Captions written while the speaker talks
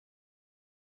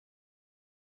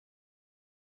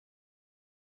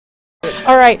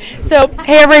All right. So,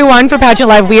 hey everyone, for Pageant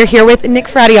Live, we are here with Nick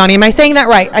Fradiani. Am I saying that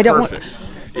right? I don't Perfect.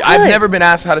 I've never been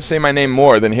asked how to say my name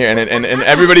more than here, and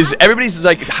everybody's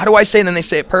like, how do I say it? And then they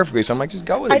say it perfectly. So I'm like, just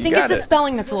go with it. I think it's the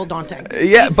spelling that's a little daunting.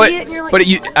 Yeah,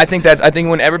 I think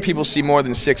whenever people see more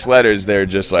than 6 letters, they're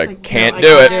just like, can't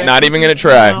do it. Not even gonna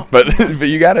try. No. But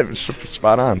you got it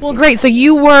spot on. Well, great. So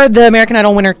you were the American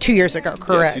Idol winner 2 years ago,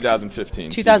 correct? Yeah,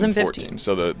 2015. 2015.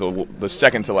 So the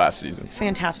second to last season.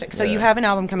 Fantastic. So you have an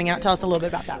album coming out. Tell us a little bit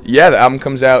about that. Yeah, the album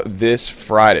comes out this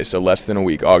Friday, so less than a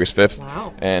week, August 5th.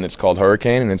 Wow. And it's called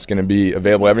Hurricane, and it's going to be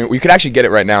available everywhere. You could actually get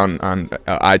it right now on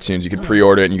iTunes. You could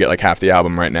pre-order it, and you get like half the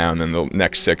album right now, and then the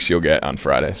next 6 you'll get on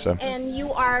Friday. So. And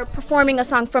you are performing a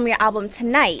song from your album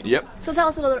tonight. Yep. So tell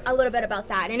us a little bit about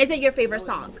that. And is it your favorite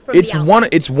song from the album?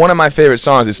 It's one of my favorite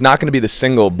songs. It's not going to be the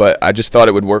single, but I just thought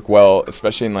it would work well,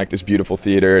 especially in like this beautiful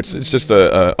theater. It's just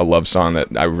a love song that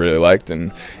I really liked,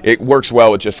 and it works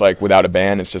well with just like without a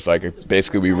band. It's just like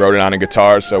basically we wrote it on a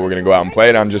guitar, so we're going to go out and play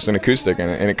it on just an acoustic,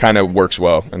 and it kind of works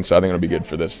well. And so I think it'll be good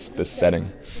for this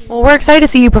setting. Well, we're excited to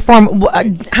see you perform.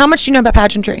 How much do you know about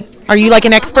pageantry? Are you like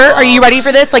an expert? Are you ready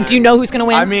for this? Like, do you know who's going to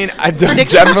win? I mean, I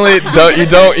definitely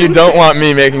don't. You don't want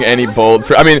me making any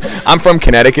bold. I mean, I'm from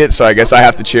Connecticut, so I guess I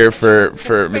have to cheer for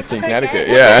Miss Teen Connecticut.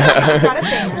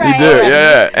 Yeah, you do.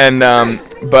 Yeah, and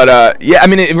yeah, I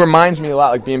mean, it reminds me a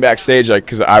lot like being backstage, like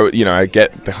because I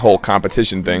get the whole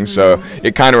competition thing, so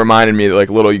it kind of reminded me that like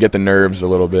you get the nerves a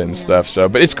little bit and stuff. So,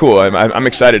 but it's cool. I'm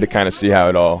excited to kind of see how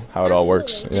it all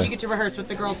works. Did you get to reherse with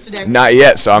the girls today? Not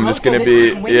yet, so I'm just gonna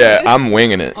be I'm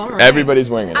winging it. Right. Everybody's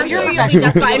winging it. I'm sure you'll be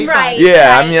just fine, right?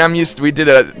 Yeah, I mean, I'm used to, we did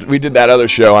that other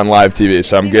show on live TV,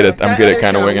 so I'm good at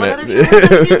kind of winging it.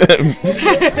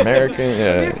 American,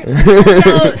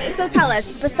 yeah. So tell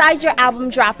us, besides your album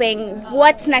dropping,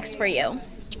 what's next for you?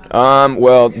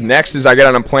 Well, next is I get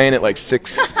on a plane at like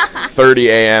 6:30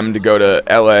 a.m. to go to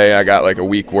LA. I got like a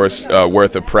week worth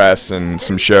of press and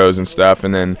some shows and stuff,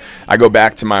 and then I go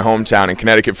back to my hometown in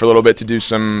Connecticut for a little bit to do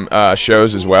some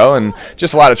shows as well, and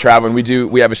just a lot of traveling.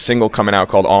 We have a single coming out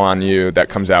called All on You that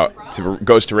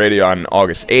goes to radio on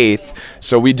August 8th.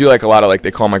 So we do like a lot of like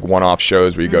they call them like one-off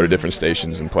shows where you go to different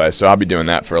stations and play. So I'll be doing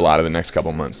that for a lot of the next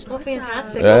couple months. Well,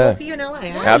 fantastic. Yeah. Well, we'll see you in LA.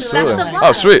 Absolutely. Best of luck.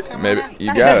 Oh, sweet. Maybe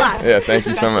you got it. Yeah, thank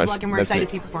you so much. And we're excited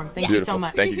to see you perform. Thank you so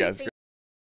much. Thank you guys.